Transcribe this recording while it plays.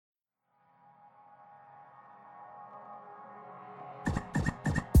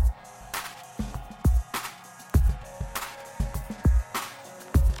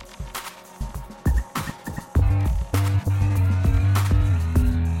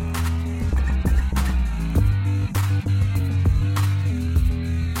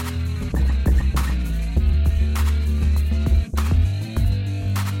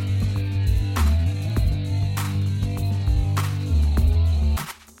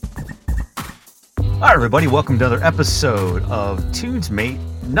Hi, everybody. Welcome to another episode of Tunesmate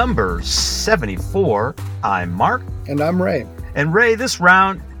number 74. I'm Mark. And I'm Ray. And Ray, this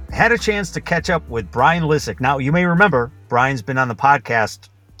round had a chance to catch up with Brian Lisik. Now, you may remember, Brian's been on the podcast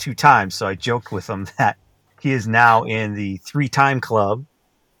 2 times, so I joked with him that he is now in the 3-time club.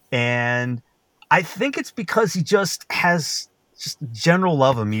 And I think it's because he just has just general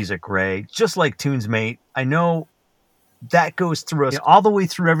love of music, Ray, just like Tunesmate. I know that goes through us all the way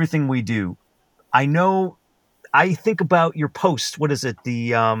through everything we do. I know I think about your post. What is it?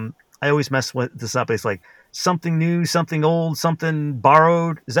 I always mess with this up. It's like something new, something old, something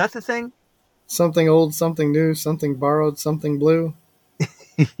borrowed. Is that the thing? Something old, something new, something borrowed, something blue.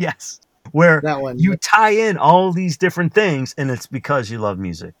 Yes. Where that one. You tie in all these different things, and it's because you love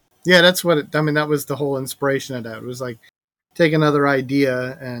music. Yeah, that's what that was the whole inspiration of that. It was like take another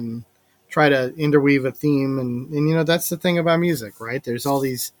idea and try to interweave a theme. And that's the thing about music, right? There's all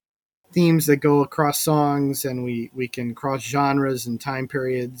these themes that go across songs, and we can cross genres and time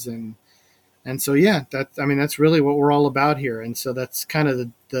periods, and so that's really what we're all about here. And so that's kind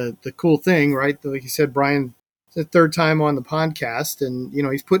of the cool thing, right? Like you said, Brian, the 3rd time on the podcast, and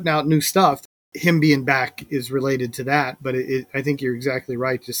he's putting out new stuff. Him being back is related to that, but I think you're exactly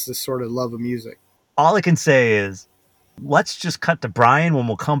right. Just this sort of love of music. All I can say is, let's just cut to Brian. When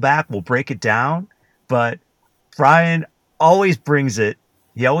we'll come back, we'll break it down. But Brian always brings it.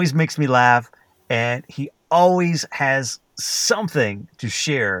 He always makes me laugh, and he always has something to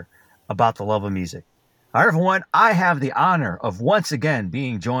share about the love of music. All right, everyone, I have the honor of once again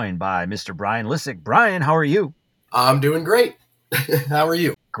being joined by Mr. Brian Lisik. Brian, how are you? I'm doing great. How are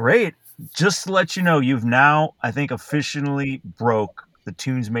you? Great. Just to let you know, you've now, I think, officially broke the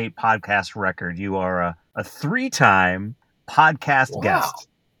Tunesmate podcast record. You are a 3-time podcast guest.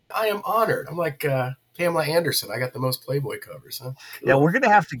 I am honored. I'm like Pamela Anderson. I got the most Playboy covers, huh? Cool. Yeah, we're going to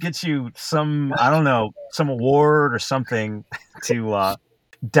have to get you some, I don't know, some award or something to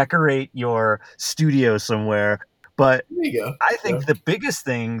decorate your studio somewhere. But there you go. I think the biggest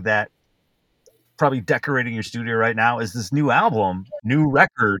thing that probably decorating your studio right now is this new album, new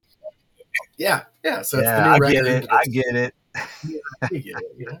Wreckard. Yeah. So it's the new record. I get it. Yeah, you get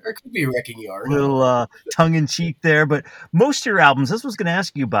it. Or it could be Wrecking Yard. A little tongue-in-cheek there, but most of your albums, this was going to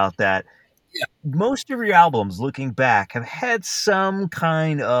ask you about that. Yeah. Most of your albums, looking back, have had some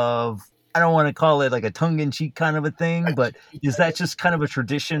kind of, I don't want to call it like a tongue-in-cheek kind of a thing, but is that just kind of a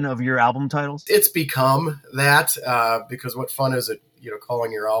tradition of your album titles? It's become that because what fun is it,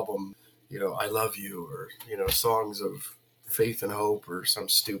 calling your album, I Love You, or, songs of faith and hope, or some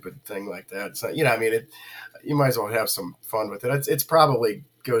stupid thing like that. It's not, you might as well have some fun with it. It's probably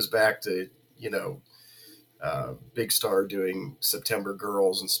goes back to, Big Star doing September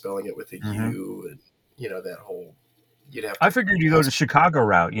Girls and spelling it with a U, and, that whole, you'd have to, I figured you go to Chicago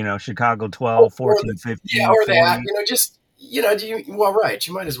route, Chicago 12, 14, 15. Yeah, or 40. That, right.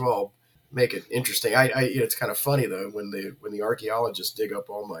 You might as well make it interesting. It's kind of funny though, when the archaeologists dig up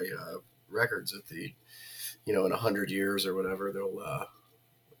all my records at the, in 100 years or whatever, they'll,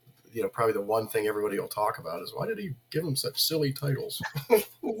 probably the one thing everybody will talk about is, why did he give them such silly titles?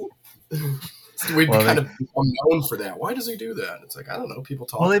 We've kind of become known for that. Why does he do that? It's like, I don't know. People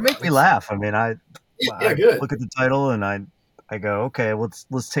talk. Well, they make me laugh. I mean, I good. Look at the title and I go, okay,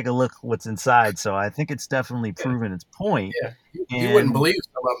 let's take a look what's inside. So I think it's definitely proven its point. Yeah, you wouldn't believe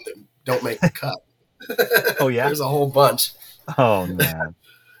some of them that don't make the cut. Oh yeah, there's a whole bunch. Oh man,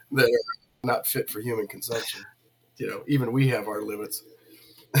 that are not fit for human consumption. Even we have our limits.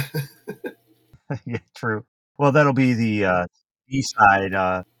 Yeah, true. Well, that'll be the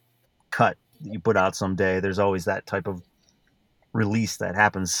B-side cut that you put out someday. There's always that type of release that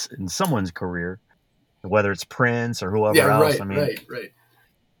happens in someone's career, whether it's Prince or whoever else. Right, I mean, right.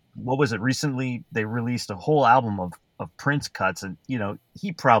 What was it? Recently, they released a whole album of Prince cuts, and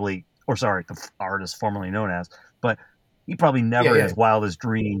he probably, the artist formerly known as, but he probably never in his wildest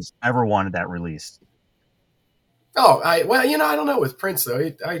dreams ever wanted that released. Oh, I don't know with Prince though.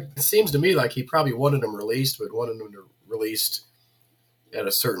 It seems to me like he probably wanted them released, but wanted them released at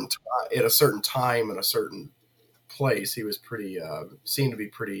a certain time and a certain place. He was pretty seemed to be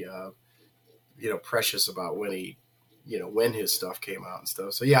pretty precious about when he when his stuff came out and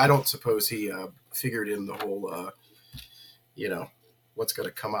stuff. So yeah, I don't suppose he figured in the whole what's going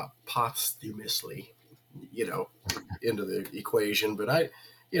to come out posthumously into the equation. But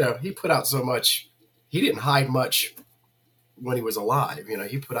he put out so much. He didn't hide much when he was alive.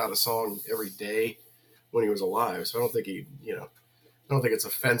 He put out a song every day when he was alive. So I don't think I don't think it's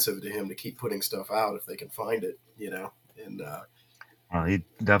offensive to him to keep putting stuff out if they can find it, and Well, he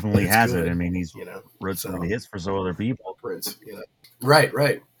definitely has good, it. I mean, he's wrote so many hits for some other people. Prince,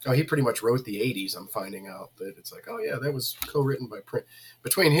 Right. Oh, he pretty much wrote the 80s. I'm finding out that it's like, oh, yeah, that was co-written by Prince.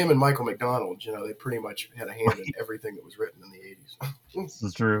 Between him and Michael McDonald, they pretty much had a hand in everything that was written in the 80s. This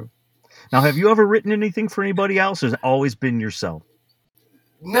is true. Now, have you ever written anything for anybody else, or has it always been yourself?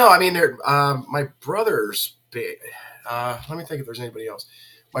 No, I mean, my brother's band. Let me think if there's anybody else.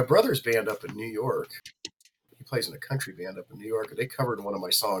 My brother's band up in New York. He plays in a country band up in New York. They covered one of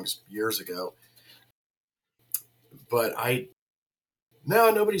my songs years ago. But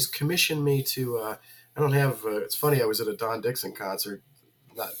nobody's commissioned me to. I don't have. It's funny. I was at a Don Dixon concert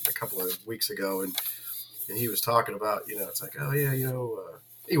not a couple of weeks ago, and he was talking about. It's like, oh yeah,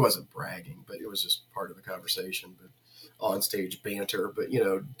 he wasn't bragging, but it was just part of the conversation. But on stage banter. But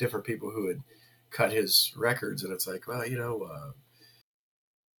different people who had cut his records, and it's like, well,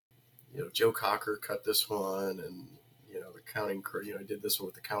 Joe Cocker cut this one, and the Counting Crow, did this one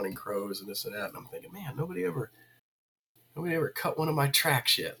with the Counting Crows and this and that. And I'm thinking, man, nobody ever cut one of my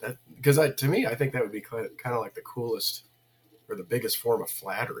tracks yet. Because to me, I think that would be kind of like the coolest or the biggest form of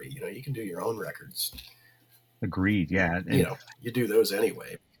flattery. You can do your own records. Agreed. Yeah. You do those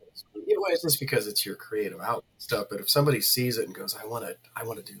anyway. It's just because it's your creative outlet stuff. But if somebody sees it and goes, I want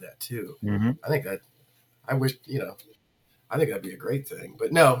to do that too. Mm-hmm. I think I wish, I think that'd be a great thing.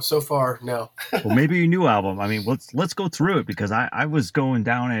 But no, so far, no. Well, maybe a new album. I mean, let's go through it, because I was going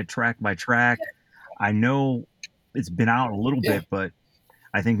down it track by track. I know it's been out a little bit, but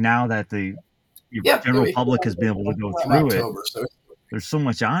I think now that the general public has been able to go through October, so there's so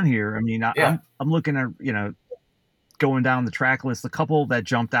much on here. I mean, I'm looking at, going down the track list, the couple that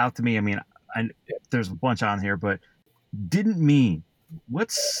jumped out to me. I mean, there's a bunch on here, but Didn't Mean.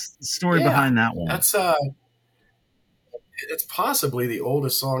 What's the story behind that one? That's it's possibly the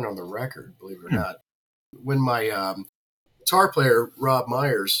oldest song on the record, believe it or not. When my guitar player Rob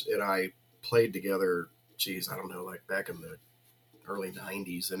Myers and I played together, I don't know, like back in the early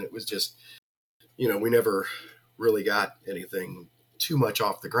 90s, and it was just, we never really got anything too much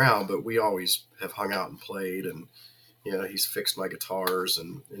off the ground, but we always have hung out and played, and he's fixed my guitars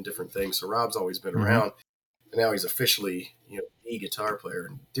and different things. So Rob's always been around, and now he's officially the guitar player,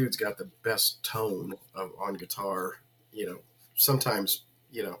 and dude's got the best tone on guitar. Sometimes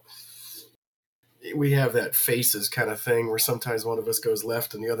we have that faces kind of thing where sometimes one of us goes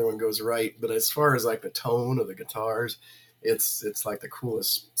left and the other one goes right, but as far as like the tone of the guitars, it's like the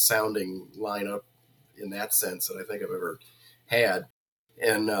coolest sounding lineup in that sense that I think I've ever had.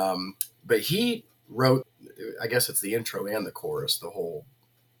 And but he wrote, I guess it's the intro and the chorus, the whole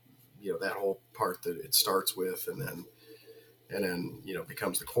that whole part that it starts with and then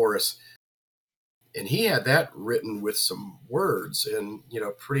becomes the chorus. And he had that written with some words and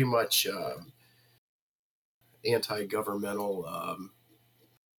pretty much anti-governmental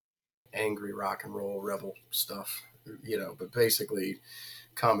angry rock and roll rebel stuff, but basically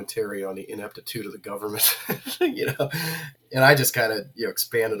commentary on the ineptitude of the government, and I just kind of,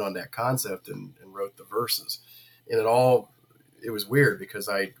 expanded on that concept and wrote the verses. And it was weird because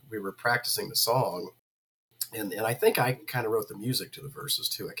we were practicing the song and I think I kind of wrote the music to the verses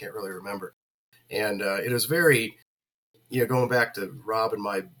too. I can't really remember. And it was very, going back to Rob and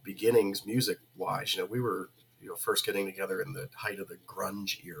my beginnings music wise, we were, first getting together in the height of the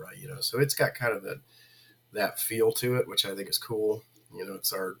grunge era, so it's got kind of that feel to it, which I think is cool.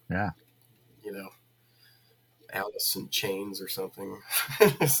 It's our, Alice in Chains or something.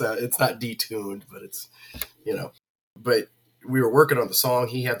 So it's not detuned, but it's, but we were working on the song.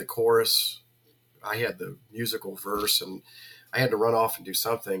 He had the chorus. I had the musical verse, and I had to run off and do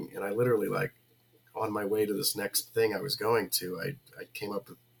something. And I literally, like, on my way to this next thing I was going to, I came up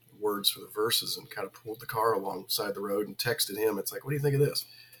with words for the verses and kind of pulled the car alongside the road and texted him. It's like, what do you think of this?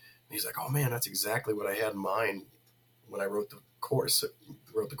 And he's like, oh man, that's exactly what I had in mind when I wrote the chorus.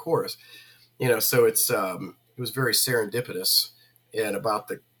 So it's, it was very serendipitous and about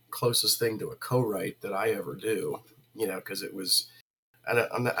the closest thing to a co-write that I ever do, cause it was, I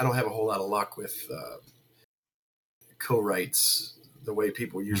don't have a whole lot of luck with, co-writes the way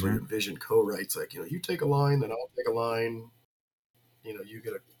people usually envision co-writes. Like, you take a line, then I'll take a line, you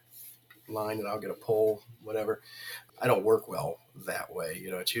get a line and I'll get a pull, whatever. I don't work well that way.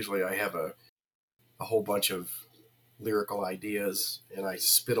 It's usually I have a whole bunch of lyrical ideas and I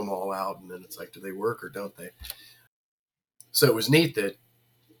spit them all out, and then it's like, do they work or don't they? So it was neat that,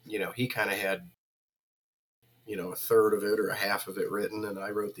 he kind of had, a third of it or a half of it written, and I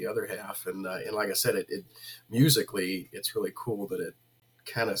wrote the other half. And like I said, it musically, it's really cool that it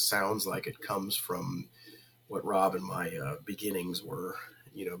kind of sounds like it comes from what Rob and my beginnings were,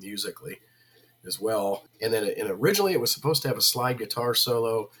 musically as well. And then originally it was supposed to have a slide guitar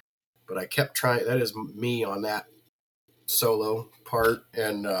solo, but I kept trying. That is me on that solo part,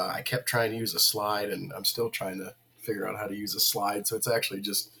 and I kept trying to use a slide, and I'm still trying to figure out how to use a slide. So it's actually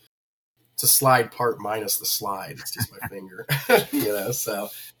just it's a slide part minus the slide. It's just my finger, So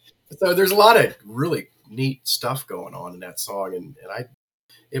there's a lot of really neat stuff going on in that song, and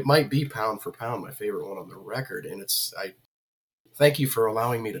it might be pound for pound my favorite one on the record. And I thank you for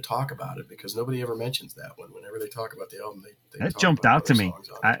allowing me to talk about it, because nobody ever mentions that one. Whenever they talk about the album, they That talk jumped about out to other me. songs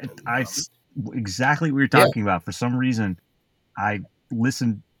on it. Exactly what you're talking about. For some reason, I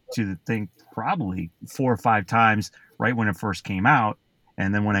listened to the thing probably 4 or 5 times right when it first came out,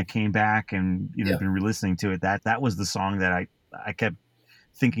 and then when I came back and been re-listening to it, that was the song that I kept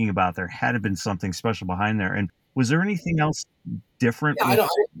thinking about. There had to have been something special behind there. And was there anything else different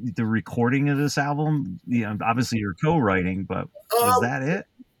with the recording of this album? Obviously you're co-writing, but was that it?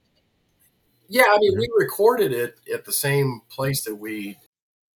 Yeah, I mean, we recorded it at the same place that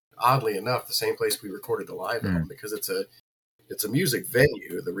oddly enough, the same place we recorded the live album, because it's a music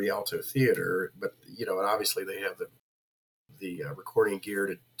venue, the Rialto Theater, but and obviously they have the recording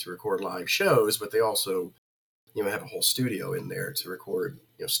gear to record live shows, but they also have a whole studio in there to record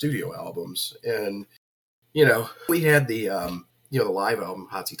studio albums. And we had the the live album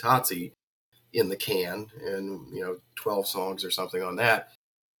Hotsy Totsy in the can, and 12 songs or something on that.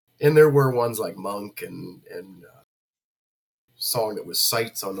 And there were ones like Monk and song that was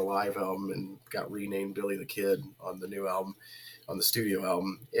Sights on the live album and got renamed Billy the Kid on the new album, on the studio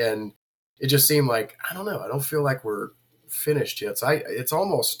album. And it just seemed like, I don't know, I don't feel like we're finished yet. So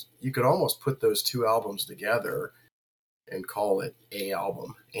you could almost put those two albums together and call it an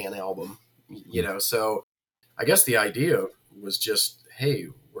album, So I guess the idea was just, hey,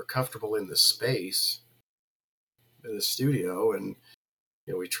 we're comfortable in this space, in the studio, and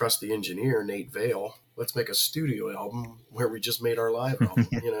we trust the engineer, Nate Vale. Let's make a studio album where we just made our live album,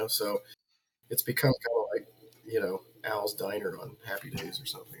 So it's become kind of like, Al's Diner on Happy Days or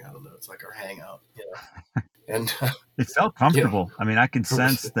something. I don't know. It's like our hangout, And it felt comfortable. I mean, I could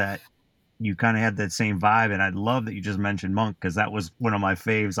sense that you kind of had that same vibe, and I love that you just mentioned Monk, because that was one of my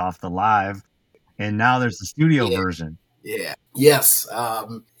faves off the live. And now there's the studio version. Yeah. Yes.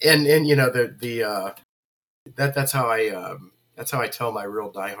 And that's how I tell my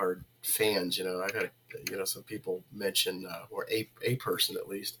real diehard fans. I've had some people mention, or a person at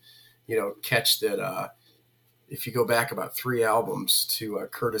least, catch that if you go back about 3 albums to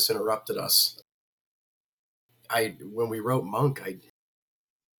Curtis Interrupted Us, when we wrote Monk, I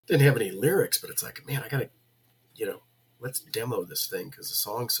didn't have any lyrics, but it's like, man, I gotta, let's demo this thing because the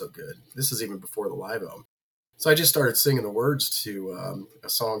song's so good. This is even before the live album. So I just started singing the words to a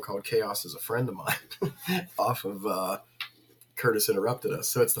song called Chaos is a Friend of Mine off of Curtis Interrupted Us.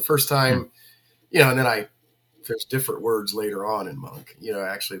 So it's the first time, and then there's different words later on in Monk.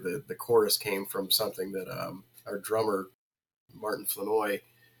 Actually the chorus came from something that our drummer, Martin Flanoy,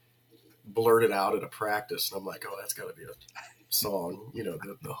 blurted out at a practice. And I'm like, oh, that's got to be a song,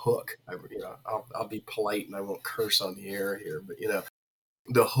 the hook. I'll be polite and I won't curse on the air here, but,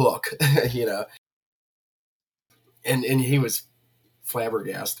 the hook, And he was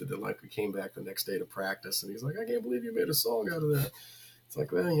flabbergasted that, like, we came back the next day to practice, and he's like, I can't believe you made a song out of that. It's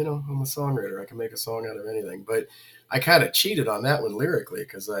like, well, I'm a songwriter. I can make a song out of anything. But I kind of cheated on that one lyrically,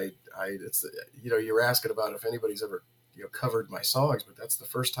 because you were asking about if anybody's ever covered my songs, but that's the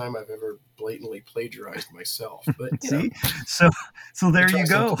first time I've ever blatantly plagiarized myself. But see, so there you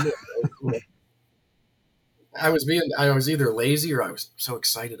go. I was either lazy or I was so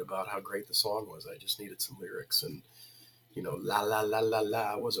excited about how great the song was. I just needed some lyrics, and la la la la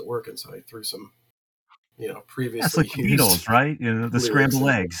la wasn't working, so I threw some previously that's like the Beatles, right? The scrambled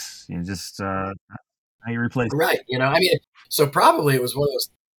eggs. Just how you replace right. I mean, so probably it was one of those.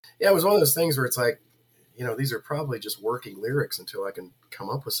 Yeah, it was one of those things where it's like, these are probably just working lyrics until I can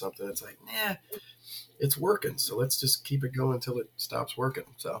come up with something. It's like, nah, it's working, so let's just keep it going until it stops working.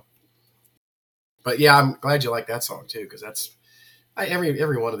 So. But yeah, I'm glad you like that song too, because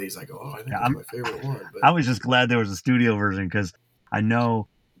every one of these I go, oh, I think that's my favorite one. But I was just glad there was a studio version, because I know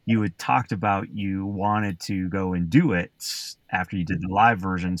you had talked about you wanted to go and do it after you did the live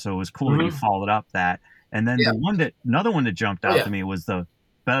version, so it was cool that you followed up that. And then another one that jumped out to me was the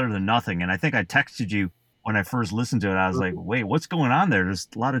Better Than Nothing, and I think I texted you when I first listened to it. I was like, wait, what's going on there? There's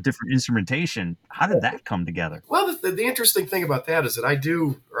a lot of different instrumentation. How did that come together? Well, the interesting thing about that is that I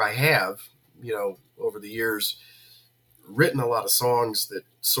have, over the years, written a lot of songs that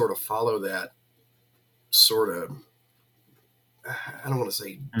sort of follow that sort of, I don't want to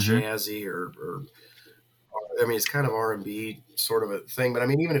say jazzy or I mean, it's kind of R&B sort of a thing. But I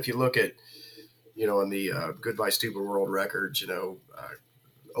mean, even if you look at, on the Goodbye Stupid World records,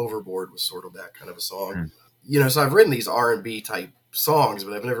 Overboard was sort of that kind of a song. so I've written these R&B type songs,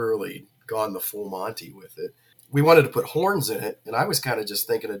 but I've never really gone the full Monty with it. We wanted to put horns in it, and I was kind of just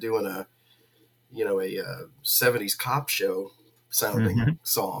thinking of doing a 70s cop show sounding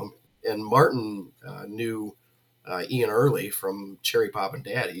song. And Martin knew Ian Early from Cherry Poppin'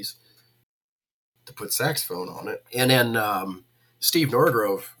 Daddies to put saxophone on it. And then Steve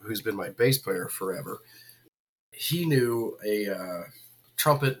Norgrove, who's been my bass player forever, he knew a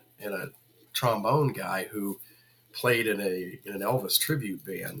trumpet and a trombone guy who played in an Elvis tribute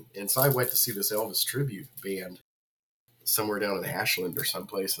band. And so I went to see this Elvis tribute band somewhere down in Ashland or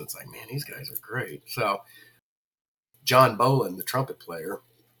someplace, and it's like, man, these guys are great. So John Boland, the trumpet player,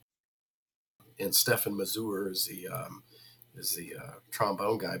 and Stefan Mazur is the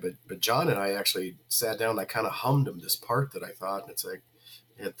trombone guy. But John and I actually sat down and I kind of hummed him this part that I thought, and it's like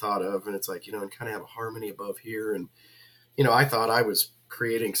had thought of, and it's like, and kind of have a harmony above here, and I thought I was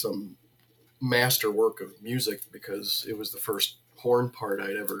creating some masterwork of music because it was the first horn part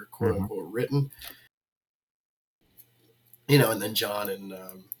I'd ever quote unquote written. And then John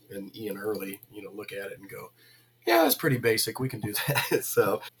and Ian Early, look at it and go, yeah, that's pretty basic. We can do that.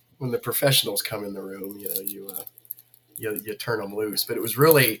 So when the professionals come in the room, you turn them loose. But it was,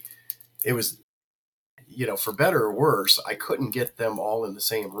 for better or worse, I couldn't get them all in the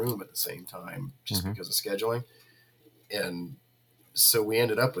same room at the same time just because of scheduling. And so we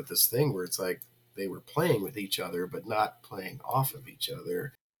ended up with this thing where it's like they were playing with each other, but not playing off of each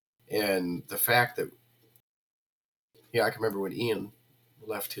other. And the fact that, I can remember when Ian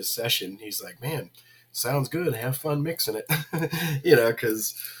left his session, he's like, man, sounds good. Have fun mixing it,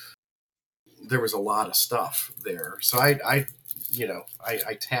 because there was a lot of stuff there. So I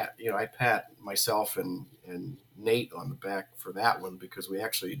pat myself and Nate on the back for that one, because we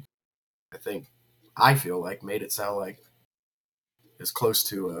actually, I feel like made it sound like as close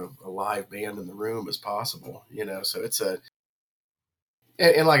to a live band in the room as possible, so it's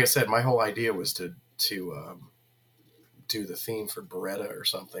and like I said, my whole idea was to do the theme for Beretta or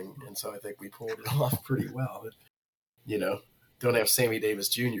something. And so I think we pulled it off pretty well. Don't have Sammy Davis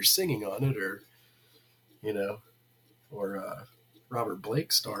Jr. singing on it or Robert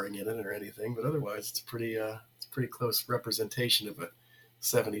Blake starring in it or anything, but otherwise it's pretty close representation of a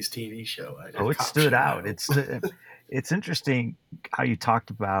 70s TV show. It stood out. It's interesting how you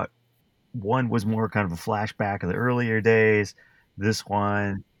talked about one was more kind of a flashback of the earlier days. This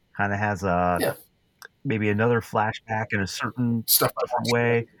one kind of has maybe another flashback in a certain different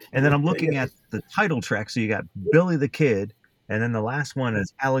way. And then I'm looking at the title track. So you got Billy the Kid, and then the last one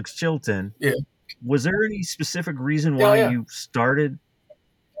is Alex Chilton. Yeah. Was there any specific reason why you started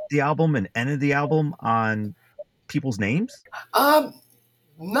the album and ended the album on people's names? I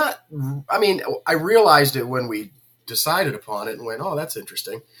realized it when we decided upon it and went, oh, that's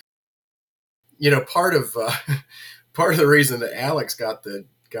interesting. Part of the reason that Alex got the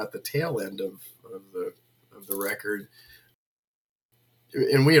tail end of the record,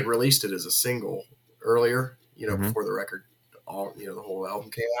 and we had released it as a single earlier, before the record, the whole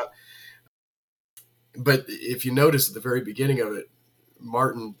album came out. But if you notice at the very beginning of it,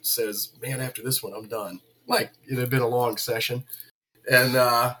 Martin says, man, after this one, I'm done. Like, it had been a long session. And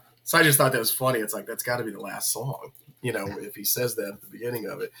so I just thought that was funny. It's like, that's got to be the last song, if he says that at the beginning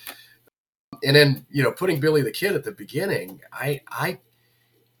of it. And then, putting Billy the Kid at the beginning, I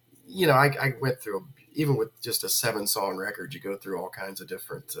went through, even with just a 7-song record, you go through all kinds of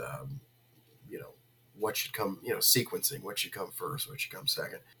different, what should come, sequencing, what should come first, what should come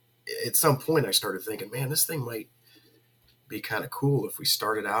second. At some point I started thinking, man, this thing might be kind of cool if we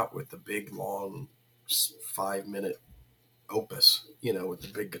started out with the big, long 5-minute opus, with the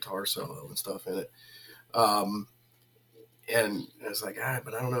big guitar solo and stuff in it. And I was like,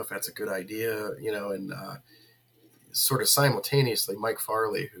 but I don't know if that's a good idea, and sort of simultaneously, Mike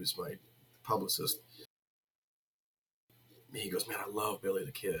Farley, who's my publicist, he goes, man, I love Billy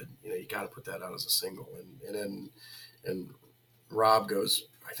the Kid. You got to put that out as a single. And Rob goes,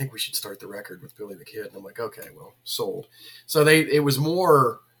 I think we should start the record with Billy the Kid. And I'm like, okay, well, sold. So it was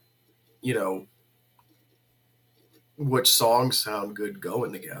more, which songs sound good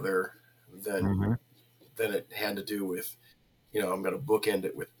going together than it had to do with, I'm going to bookend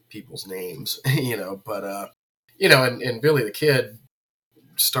it with people's names, but, and Billy the Kid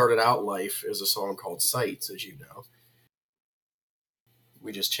started out life as a song called Sights, as you know.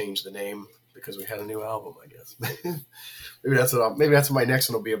 We just changed the name because we had a new album, I guess. maybe that's my next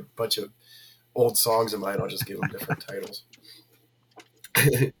one will be a bunch of old songs of mine. I'll just give them different titles.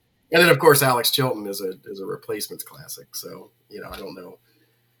 And then, of course, Alex Chilton is a Replacements classic. So, I don't know.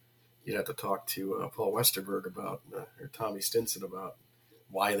 You'd have to talk to Paul Westerberg about, or Tommy Stinson about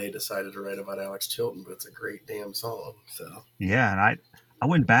why they decided to write about Alex Chilton, but it's a great damn song. So Yeah, and I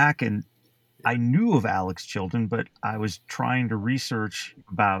went back and I knew of Alex Chilton, but I was trying to research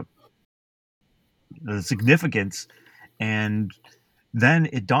about the significance, and then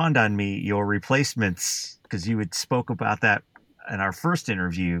it dawned on me your replacements, because you had spoke about that in our first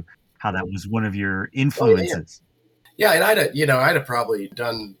interview, how that was one of your oh yeah, influences. yeah, and I'd have probably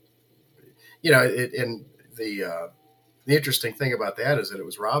done, and the interesting thing about that is that it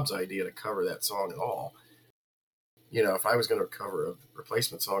was Rob's idea to cover that song at all. If I was going to cover a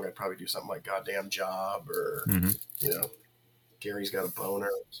replacement song, I'd probably do something like "Goddamn Job" or Mm-hmm. "Gary's Got a Boner"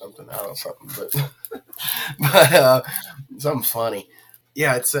 or something. I don't know, something, but something funny.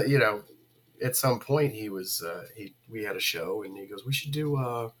 Yeah, it's at some point we had a show and he goes, "We should do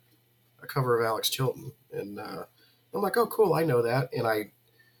a cover of Alex Chilton," and I'm like, "Oh, cool, I know that," and I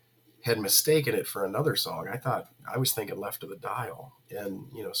had mistaken it for another song. I was thinking "Left of the Dial," and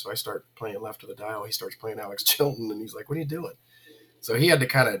so I start playing "Left of the Dial." He starts playing Alex Chilton, and he's like, "What are you doing?" So he had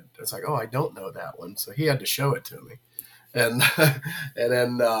to it's like, "Oh, I don't know that one," so he had to show it to me, and and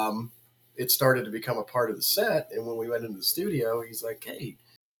then it started to become a part of the set. And when we went into the studio, he's like, "Hey,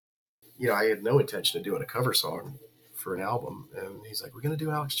 I had no intention of doing a cover song for an album," and he's like, "We're gonna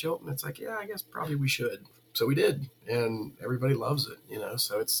do Alex Chilton." It's like, "Yeah, I guess probably we should." So we did, and everybody loves it,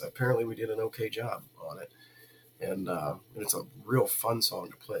 So it's apparently we did an okay job on it, and it's a real fun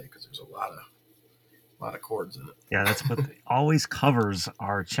song to play because there's a lot of chords in it. Yeah, that's what always covers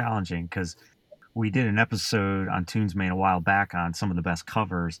are challenging, because we did an episode on Tunesmate a while back on some of the best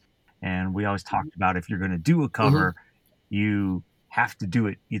covers, and we always talked about if you're going to do a cover, you have to do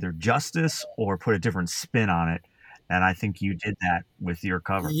it either justice or put a different spin on it. And I think you did that with your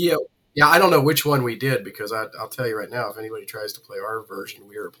cover. Yeah. Yeah, I don't know which one we did because I'll tell you right now, if anybody tries to play our version,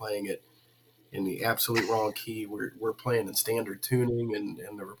 we are playing it in the absolute wrong key. We're playing in standard tuning,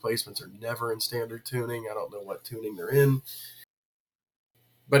 and the replacements are never in standard tuning. I don't know what tuning they're in,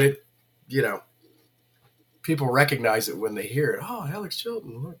 but people recognize it when they hear it. Oh, Alex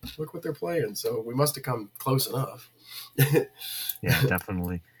Chilton, look what they're playing. So we must have come close enough. Yeah,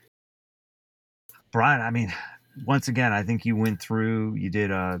 definitely. Brian, I mean, once again, I think you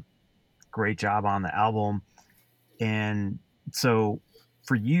did a great job on the album. And so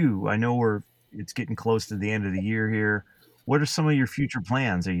for you, I know it's getting close to the end of the year here. What are some of your future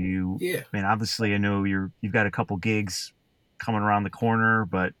plans? I mean, obviously I know you've got a couple gigs coming around the corner,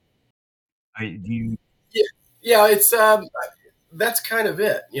 but do you? Yeah, it's that's kind of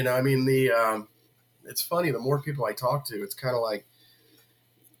it. I mean, it's funny. The more people I talk to, it's kind of like,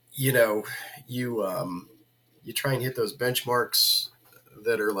 you you try and hit those benchmarks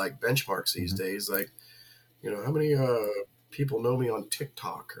that are like benchmarks these days. Like, how many people know me on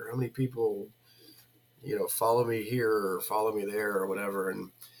TikTok, or how many people, follow me here or follow me there or whatever.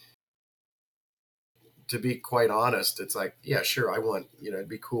 And to be quite honest, it's like, yeah, sure, I want, it'd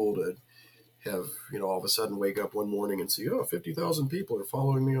be cool to have, all of a sudden wake up one morning and see, 50,000 people are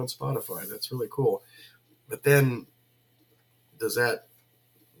following me on Spotify. That's really cool. But then does that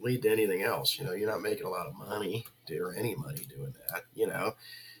lead to anything else? You're not making a lot of money or any money doing that,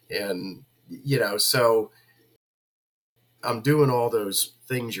 and, so I'm doing all those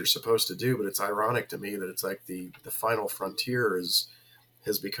things you're supposed to do, but it's ironic to me that it's like the final frontier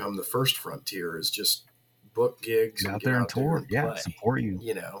has become the first frontier, is just book gigs and out get there and out there tour, and play, support you,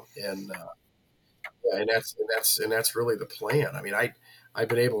 and that's really the plan. I mean, I've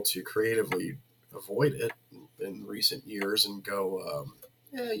been able to creatively avoid it in recent years and go,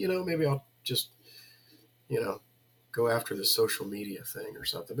 maybe I'll just, go after the social media thing or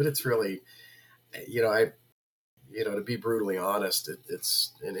something. But it's really, to be brutally honest,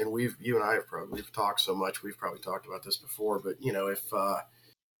 it's and you and I we've talked so much. We've probably talked about this before, but if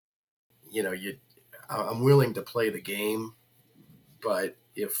I'm willing to play the game, but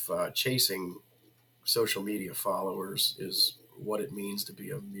if chasing social media followers is what it means to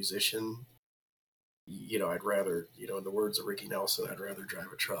be a musician, I'd rather, in the words of Ricky Nelson, I'd rather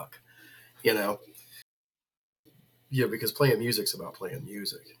drive a truck, because playing music's about playing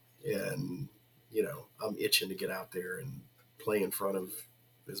music. And, I'm itching to get out there and play in front of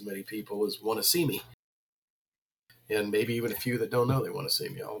as many people as want to see me. And maybe even a few that don't know they want to see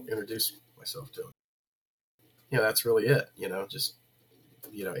me. I'll introduce myself to them. That's really it. Just,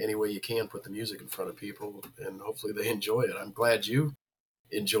 any way you can, put the music in front of people and hopefully they enjoy it. I'm glad you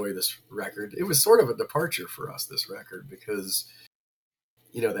enjoy this record. It was sort of a departure for us, this record, because,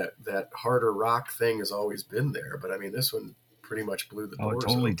 that harder rock thing has always been there. But I mean, this one pretty much blew the doors. Oh, it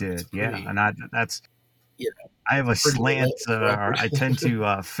totally open. did. Yeah. And I have a slant. I tend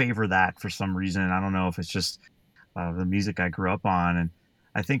to favor that for some reason. I don't know if it's just the music I grew up on. And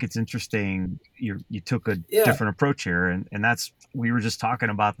I think it's interesting. You took a Yeah. different approach here, and that's, we were just talking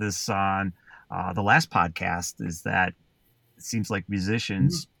about this on the last podcast. Is that it seems like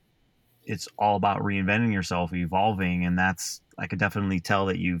musicians, it's all about reinventing yourself, evolving, and that's, I could definitely tell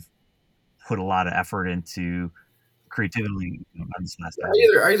that you've put a lot of effort into creativity on this last album.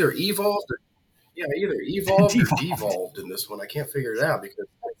 I either evolved or either evolved or Devolved. devolved in this one. I can't figure it out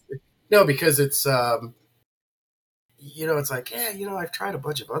because it's it's like, I've tried a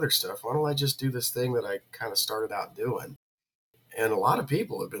bunch of other stuff. Why don't I just do this thing that I kind of started out doing? And a lot of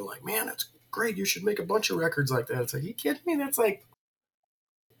people have been like, man, that's great. You should make a bunch of records like that. It's like, you kidding me? That's like,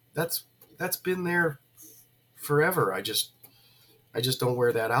 that's been there forever. I just don't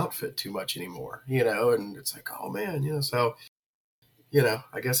wear that outfit too much anymore, and it's like, oh man, so,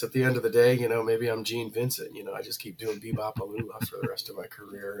 I guess at the end of the day, maybe I'm Gene Vincent, I just keep doing bebop-a-lula for the rest of my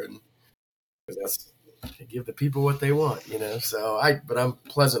career. And that's, I give the people what they want, but I'm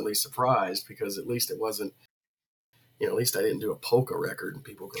pleasantly surprised because at least it wasn't, at least I didn't do a polka record and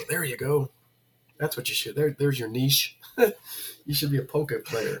people go, there you go. That's what you should, there's your niche. You should be a polka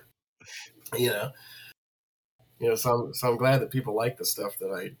player, so I'm glad that people like the stuff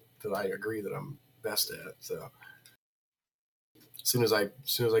that I agree that I'm best at. So as soon as I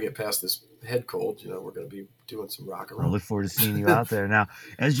get past this head cold, we're going to be doing some rock and roll. I look forward to seeing you out there. Now,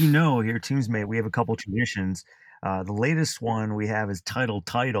 as you know, here at Tunesmate, we have a couple traditions. The latest one we have is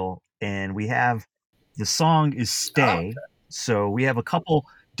Title, and we have, the song is Stay. Okay. So we have a couple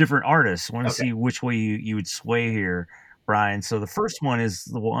different artists. I want to Okay. see which way you would sway here, Brian. So the first one is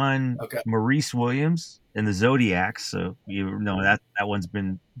the one, Okay. Maurice Williams and the Zodiacs. So you know that one's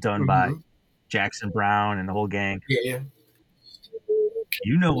been done by Jackson Browne and the whole gang. Yeah.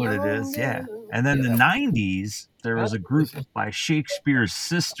 You know what it is, yeah. And then the 90s, there was a group by Shakespeare's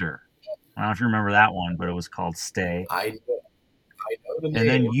Sister. I don't know if you remember that one, but it was called Stay. I know the name. And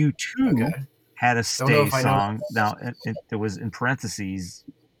then U2 had a Stay song. Now, it was in parentheses.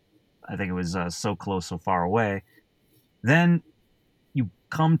 I think it was So Close, So Far Away. Then you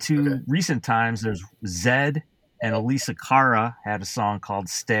come to recent times, there's Zed and Elisa Cara had a song called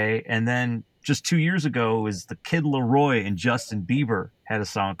Stay. And then just 2 years ago, it was the Kid Laroi and Justin Bieber had a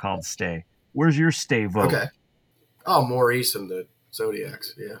song called Stay. Where's your Stay vote? Okay. Oh, Maurice and the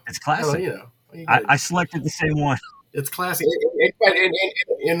Zodiacs. Yeah. It's classic. Well, I selected the same one. It's classic.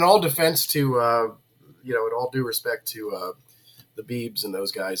 In all defense to, in all due respect to the Biebs and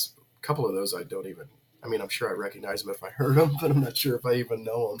those guys, a couple of those I don't even, I'm sure I recognize them if I heard them, but I'm not sure if I even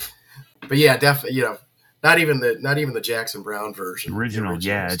know them. But yeah, definitely, not even the Jackson Browne version. Original,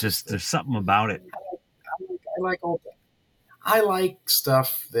 yeah. Just there's something about it. I like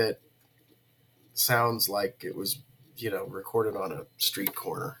stuff that sounds like it was, recorded on a street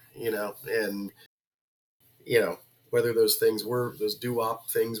corner, and whether those doo-wop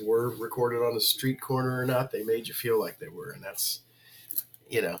things were recorded on a street corner or not, they made you feel like they were, and that's,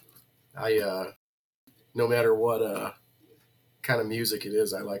 no matter what kind of music it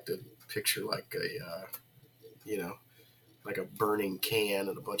is, I like to picture like like a burning can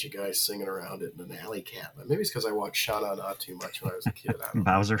and a bunch of guys singing around it in an alley cat. But maybe it's because I watched Sha-Na-Na too much when I was a kid.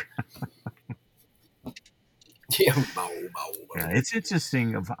 Bowser. Yeah, yeah, it's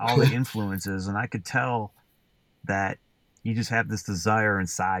interesting of all the influences, and I could tell that you just have this desire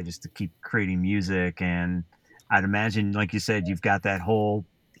inside just to keep creating music. And I'd imagine, like you said, you've got that whole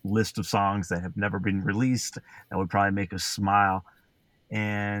list of songs that have never been released that would probably make us smile.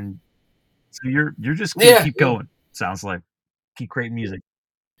 And so you're just gonna keep going. Sounds like keep creating music.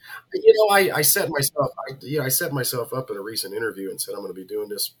 I set myself up in a recent interview and said I'm going to be doing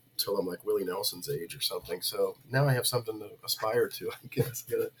this till I'm like Willie Nelson's age or something. So now I have something to aspire to. I guess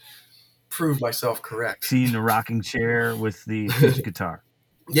I'm going to prove myself correct. Seeing the rocking chair with the acoustic guitar.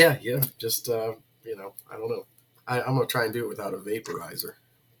 Yeah. Just I don't know. I'm going to try and do it without a vaporizer.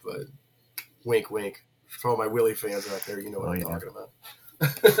 But wink, wink. For all my Willie fans out there, you know what I'm talking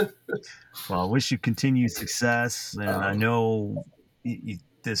about. Well, I wish you continued success, and I know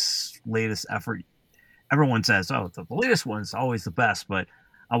this latest effort, everyone says, oh, the latest one's always the best, but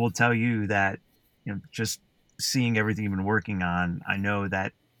I will tell you that just seeing everything you've been working on, I know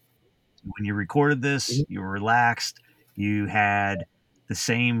that when you recorded this, you were relaxed, you had the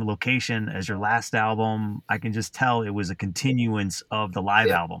same location as your last album. I can just tell it was a continuance of the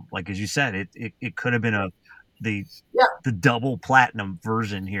live album. Like, as you said, it could have been the double platinum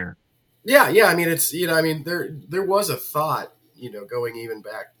version here. Yeah. It's, there was a thought, going even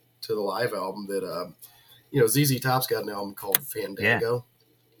back to the live album that, ZZ Top's got an album called Fandango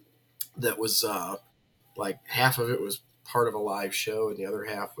that was like half of it was part of a live show and the other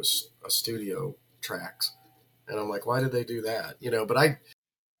half was a studio tracks. And I'm like, why did they do that? But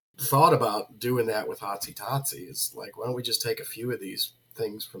thought about doing that with Hotsy Totsy. It's like, why don't we just take a few of these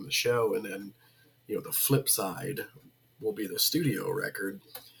things from the show, and then, the flip side will be the studio record.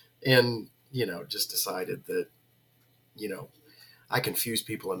 And, just decided that, I confuse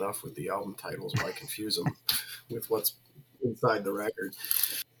people enough with the album titles. Why confuse them with what's inside the record?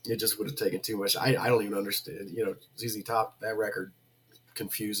 It just would have taken too much. I don't even understand, ZZ Top, that record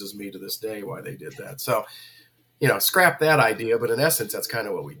confuses me to this day why they did that. So, scrap that idea. But in essence, that's kind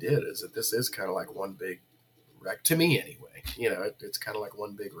of what we did, is that this is kind of like one big record, to me anyway. It's kind of like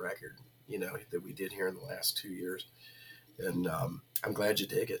one big record, that we did here in the last 2 years. And I'm glad you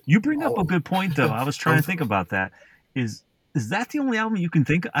dig it. You bring up a good point, though. I was trying to think about that. Is that the only album you can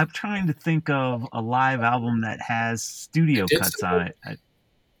think of? I'm trying to think of a live album that has studio cuts on it.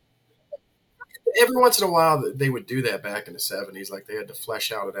 Every once in a while, they would do that back in the 70s. Like, they had to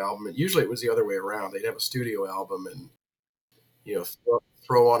flesh out an album. And usually it was the other way around. They'd have a studio album and,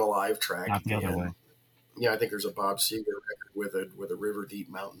 throw on a live track. Not the other way. Yeah, I think there's a Bob Seger record with a River Deep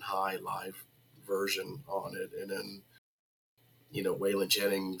Mountain High live version on it. And then, Waylon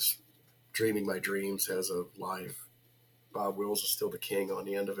Jennings' Dreaming My Dreams has a live Bob Wills is Still the King on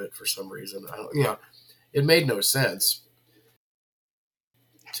the end of it for some reason. It made no sense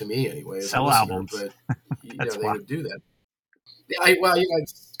to me anyway. As Sell albums. But, they would do that. Yeah,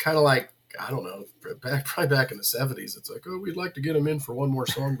 it's kind of like, I don't know, probably back in the 70s, it's like, oh, we'd like to get him in for one more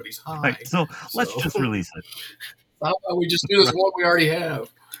song, but he's high. Right, so let's just release it. How about we just do this one we already have?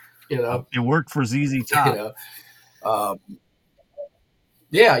 It worked for ZZ Top. So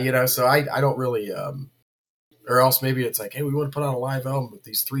I don't really, or else maybe it's like, hey, we want to put out a live album, but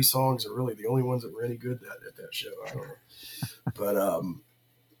these 3 songs are really the only ones that were any good at that show. I don't know. But,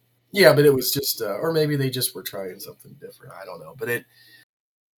 but it was just, or maybe they just were trying something different. I don't know. But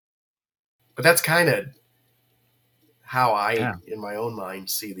that's kind of how I, in my own mind,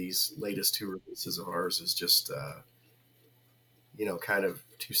 see these latest 2 releases of ours as just, kind of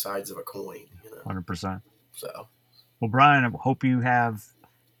 2 sides of a coin. 100%. So, well, Brian, I hope you have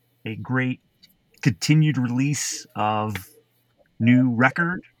a great continued release of new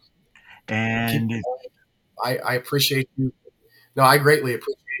record. And I appreciate you. No, I greatly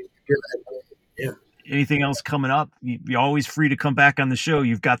appreciate you. Yeah. Anything else coming up? You're always free to come back on the show.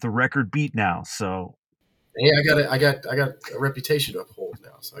 You've got the record beat now, so. Hey, I got a reputation to uphold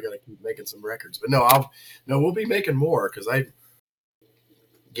now, so I got to keep making some records. But we'll be making more, because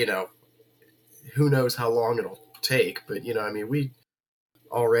who knows how long it'll take. But we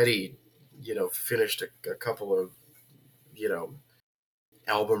already finished a couple of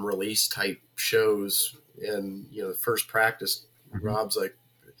album release type shows, and the first practice, Rob's like,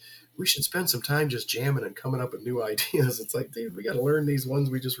 we should spend some time just jamming and coming up with new ideas. It's like, dude, we got to learn these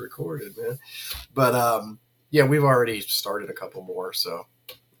ones we just recorded, man. But we've already started a couple more, so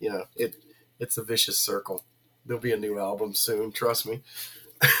it's a vicious circle. There'll be a new album soon, trust me.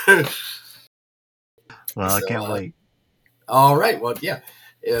 Well, I can't wait. All right, well, yeah,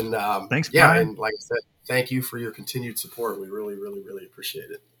 and thanks, Brian. And like I said, thank you for your continued support. We really, really, really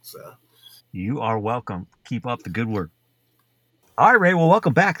appreciate it. So, you are welcome. Keep up the good work. All right, Ray. Well,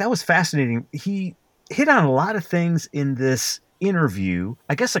 welcome back. That was fascinating. He hit on a lot of things in this interview.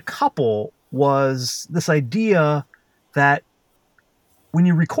 I guess a couple was this idea that when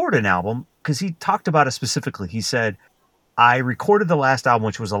you record an album, because he talked about it specifically, he said, I recorded the last album,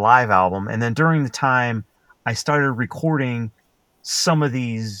 which was a live album, and then during the time I started recording some of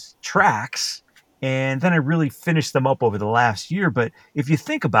these tracks, and then I really finished them up over the last year. But if you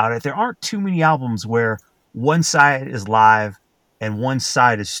think about it, there aren't too many albums where one side is live and one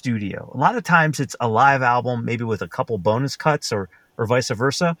side is studio. A lot of times it's a live album, maybe with a couple bonus cuts or vice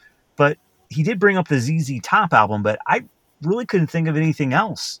versa. But he did bring up the ZZ Top album, but I really couldn't think of anything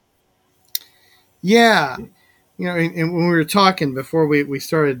else. Yeah. And when we were talking before we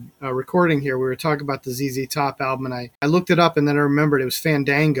started recording here, we were talking about the ZZ Top album, and I looked it up, and then I remembered it was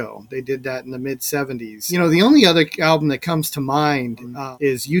Fandango. They did that in the mid-'70s. The only other album that comes to mind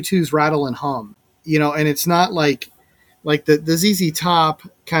is U2's Rattle and Hum. And it's not like the ZZ Top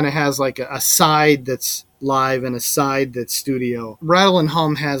kind of has like a side that's live and a side that's studio. Rattle and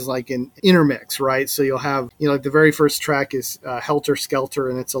Hum has like an intermix, right? So you'll have, like the very first track is Helter Skelter,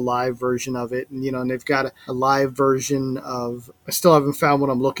 and it's a live version of it. And, and they've got a live version of I Still Haven't Found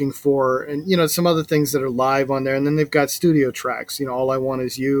What I'm Looking For, and, some other things that are live on there. And then they've got studio tracks, All I Want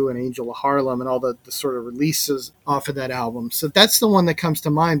Is You and Angel of Harlem and all the sort of releases off of that album. So that's the one that comes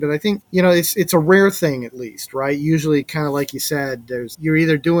to mind. But I think, it's a rare thing, at least, right? Usually, kind of like you said, you're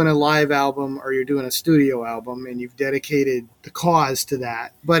either doing a live album or you're doing a studio album, and you've dedicated the cause to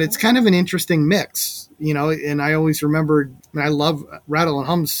that. But it's kind of an interesting mix, and I always remembered, I love Rattle and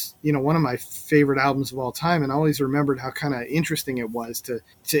Hum's, one of my favorite albums of all time, and I always remembered how kind of interesting it was to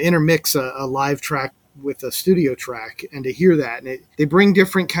intermix a live track with a studio track and to hear that. And they bring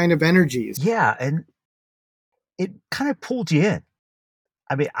different kind of energies. Yeah, and it kind of pulled you in.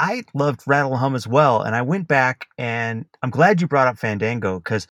 I mean, I loved Rattle and Hum as well, and I went back, and I'm glad you brought up Fandango,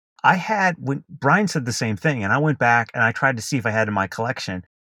 because when Brian said the same thing, and I went back and I tried to see if I had it in my collection,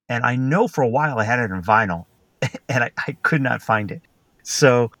 and I know for a while I had it in vinyl, and I could not find it.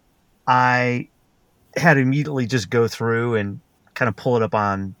 So I had to immediately just go through and kind of pull it up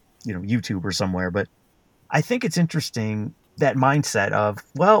on, YouTube or somewhere. But I think it's interesting, that mindset of,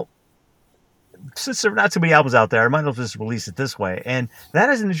 well, since there are not too many albums out there, I might as well just release it this way. And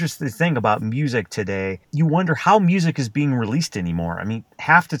that is an interesting thing about music today. You wonder how music is being released anymore. I mean,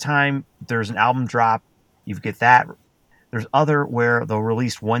 half the time there's an album drop, you get that. There's other where they'll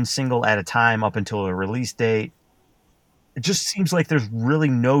release one single at a time up until a release date. It just seems like there's really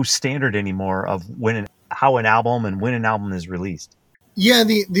no standard anymore of how an album and when an album is released. Yeah,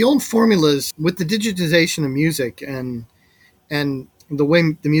 the old formulas with the digitization of music and the way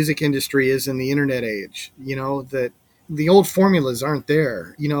the music industry is in the internet age, that the old formulas aren't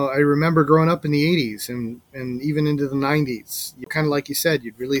there. I remember growing up in the 80s and even into the 90s, kind of like you said,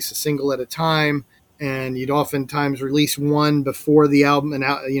 you'd release a single at a time, and you'd oftentimes release one before the album, and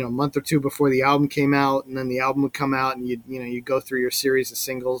a month or two before the album came out, and then the album would come out, and you'd go through your series of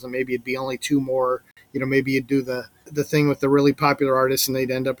singles, and maybe it'd be only two more. Maybe you'd do the thing with the really popular artists, and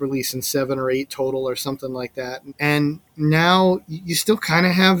they'd end up releasing 7 or 8 total or something like that. And now you still kind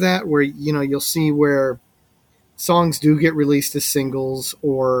of have that where, you'll see where songs do get released as singles,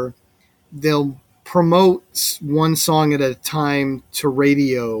 or they'll promote one song at a time to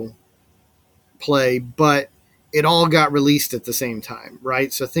radio play, but it all got released at the same time,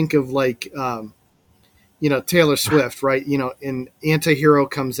 right? So think of like, Taylor Swift, right? And Anti-Hero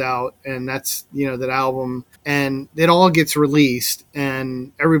comes out, and that's, that album, and it all gets released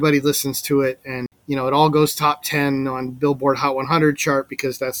and everybody listens to it, and, it all goes top 10 on Billboard Hot 100 chart,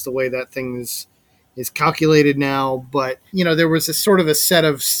 because that's the way that thing is calculated now. But, there was a sort of a set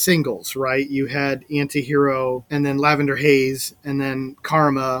of singles, right? You had Anti-Hero, and then Lavender Haze, and then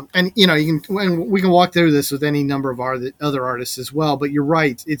Karma. And, we can walk through this with any number of other artists as well, but you're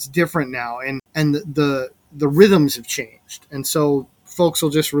right. It's different now. And the rhythms have changed. And so folks will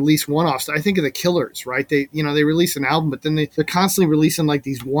just release one-offs. I think of the Killers, right? They release an album, but then they're constantly releasing like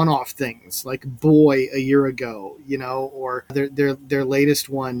these one-off things, like Boy a year ago, or their latest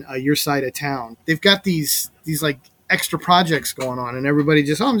one, Your Side of Town. They've got these like extra projects going on, and everybody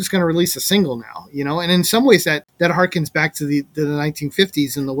just, I'm just going to release a single now, and in some ways that harkens back to the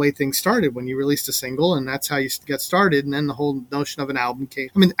 1950s and the way things started, when you released a single, and that's how you get started. And then the whole notion of an album came.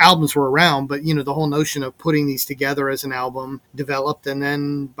 I mean, albums were around, but the whole notion of putting these together as an album developed, and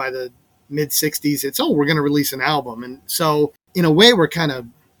then by the mid 60s, it's, we're going to release an album. And so in a way, we're kind of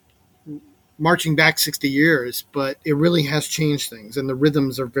marching back 60 years, but it really has changed things, and the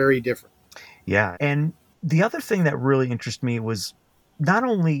rhythms are very different. Yeah. And the other thing that really interested me was not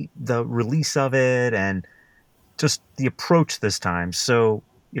only the release of it and just the approach this time. So,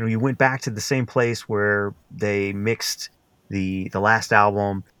 you went back to the same place where they mixed the last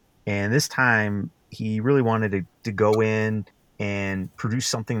album, and this time he really wanted to go in and produce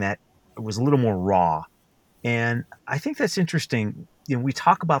something that was a little more raw. And I think that's interesting. We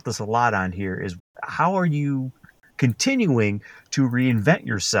talk about this a lot on here, is how are you continuing to reinvent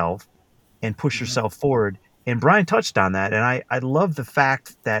yourself and push yourself forward? And Brian touched on that. And I love the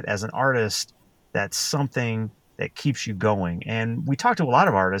fact that as an artist, that's something that keeps you going. And we talk to a lot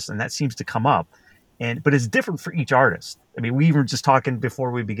of artists, and that seems to come up. But it's different for each artist. I mean, we were just talking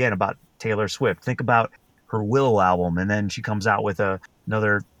before we began about Taylor Swift. Think about her Willow album, and then she comes out with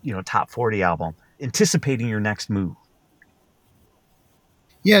another, top 40 album, anticipating your next move.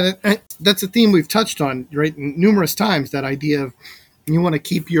 Yeah, that's a theme we've touched on, right, numerous times, that idea of you want to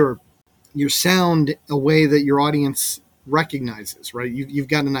keep your sound a way that your audience recognizes, right? You've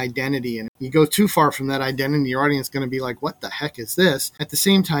got an identity, and you go too far from that identity, your audience is going to be like, what the heck is this? At the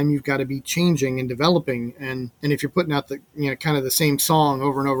same time, you've got to be changing and developing, and if you're putting out the kind of the same song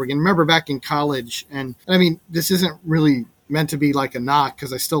over and over again. Remember back in college, and I mean, this isn't really meant to be like a knock,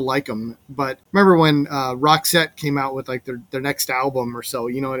 because I still like them, but remember when Roxette came out with like their next album or so,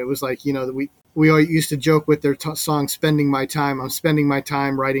 and it was like, we all used to joke with their song, Spending My Time. I'm spending my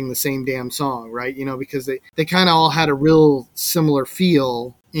time writing the same damn song, right? Because they kind of all had a real similar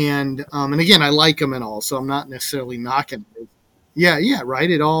feel. And again, I like them and all, so I'm not necessarily knocking it. Yeah, right.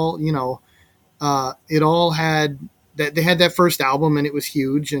 It all, it all had that. They had that first album, and it was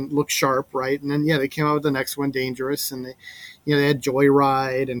huge and looked sharp, right? And then they came out with the next one, Dangerous, and they had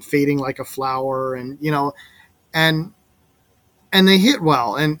Joyride and Fading Like a Flower, and and they hit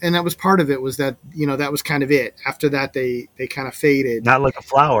well, and that was part of it. Was that that was kind of it. After that, they kind of faded. Not Like a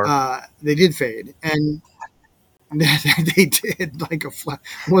Flower. They did fade, and they did like a flat.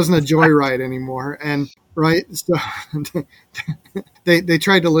 It wasn't a Joyride anymore, and right, so they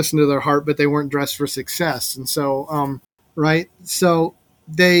tried to listen to their heart, but they weren't dressed for success, and so right, so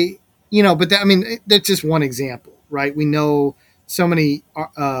they but that, I mean, that's just one example, right? We know so many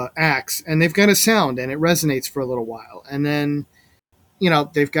acts, and they've got a sound, and it resonates for a little while, and then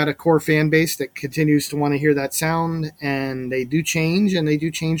they've got a core fan base that continues to want to hear that sound, and they do change,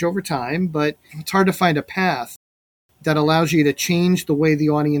 over time, but it's hard to find a path that allows you to change the way the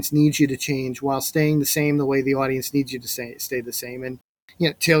audience needs you to change while staying the same the way the audience needs you to stay the same. And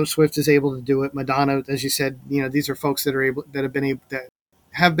Taylor Swift is able to do it. Madonna, as you said, these are folks that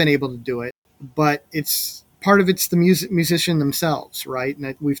have been able to do it. But it's part of it's the musician themselves, right?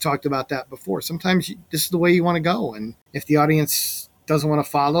 And we've talked about that before. Sometimes this is the way you want to go, and if the audience doesn't want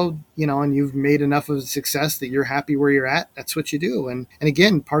to follow, and you've made enough of a success that you're happy where you're at, that's what you do. And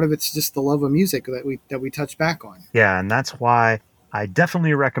again, part of it's just the love of music that we touch back on. Yeah, and that's why I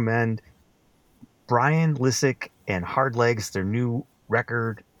definitely recommend Brian Lisik and Hard Legs. Their new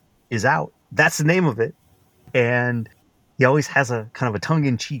record is out. That's the name of it. And he always has a kind of a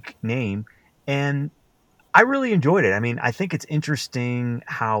tongue-in-cheek name. And I really enjoyed it. I mean, I think it's interesting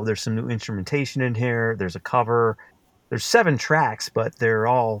how there's some new instrumentation in here. There's a cover. There's 7 tracks, but they're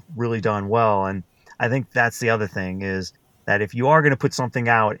all really done well. And I think that's the other thing, is that if you are going to put something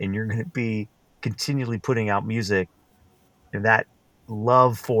out and you're going to be continually putting out music, and that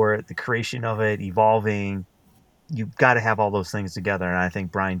love for it, the creation of it, evolving, you've got to have all those things together. And I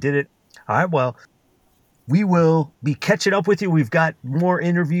think Brian did it. All right, well, we will be catching up with you. We've got more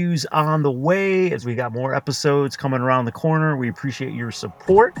interviews on the way as we got more episodes coming around the corner. We appreciate your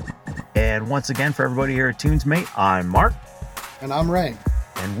support. And once again, for everybody here at Tunesmate, I'm Mark. And I'm Ray.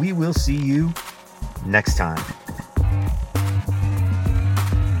 And we will see you next time.